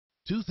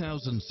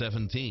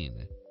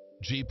2017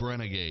 Jeep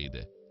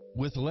Renegade.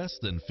 With less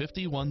than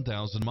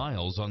 51,000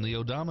 miles on the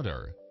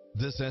odometer,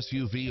 this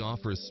SUV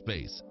offers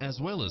space as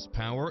well as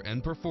power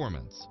and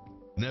performance.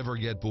 Never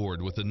get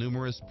bored with the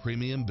numerous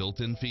premium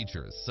built-in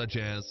features such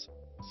as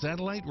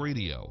satellite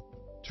radio,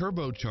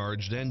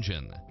 turbocharged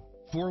engine,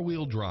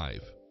 four-wheel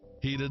drive,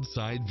 heated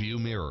side view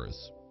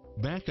mirrors,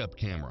 backup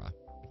camera,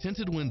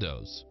 tinted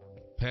windows,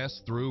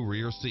 pass-through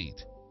rear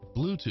seat,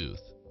 Bluetooth,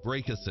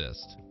 brake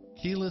assist,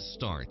 keyless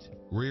start,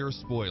 rear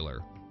spoiler,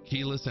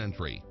 keyless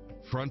entry,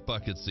 front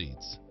bucket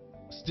seats,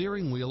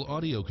 steering wheel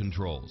audio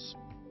controls,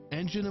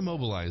 engine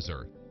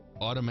immobilizer,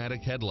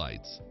 automatic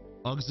headlights,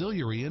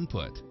 auxiliary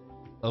input,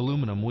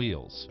 aluminum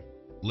wheels,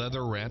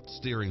 leather-wrapped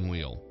steering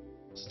wheel,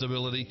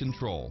 stability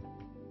control.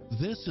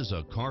 This is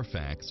a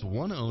Carfax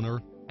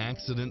one-owner,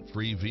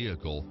 accident-free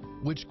vehicle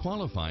which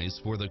qualifies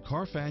for the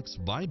Carfax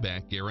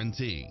buyback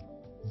guarantee.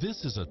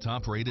 This is a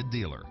top-rated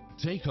dealer.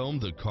 Take home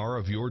the car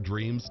of your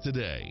dreams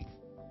today.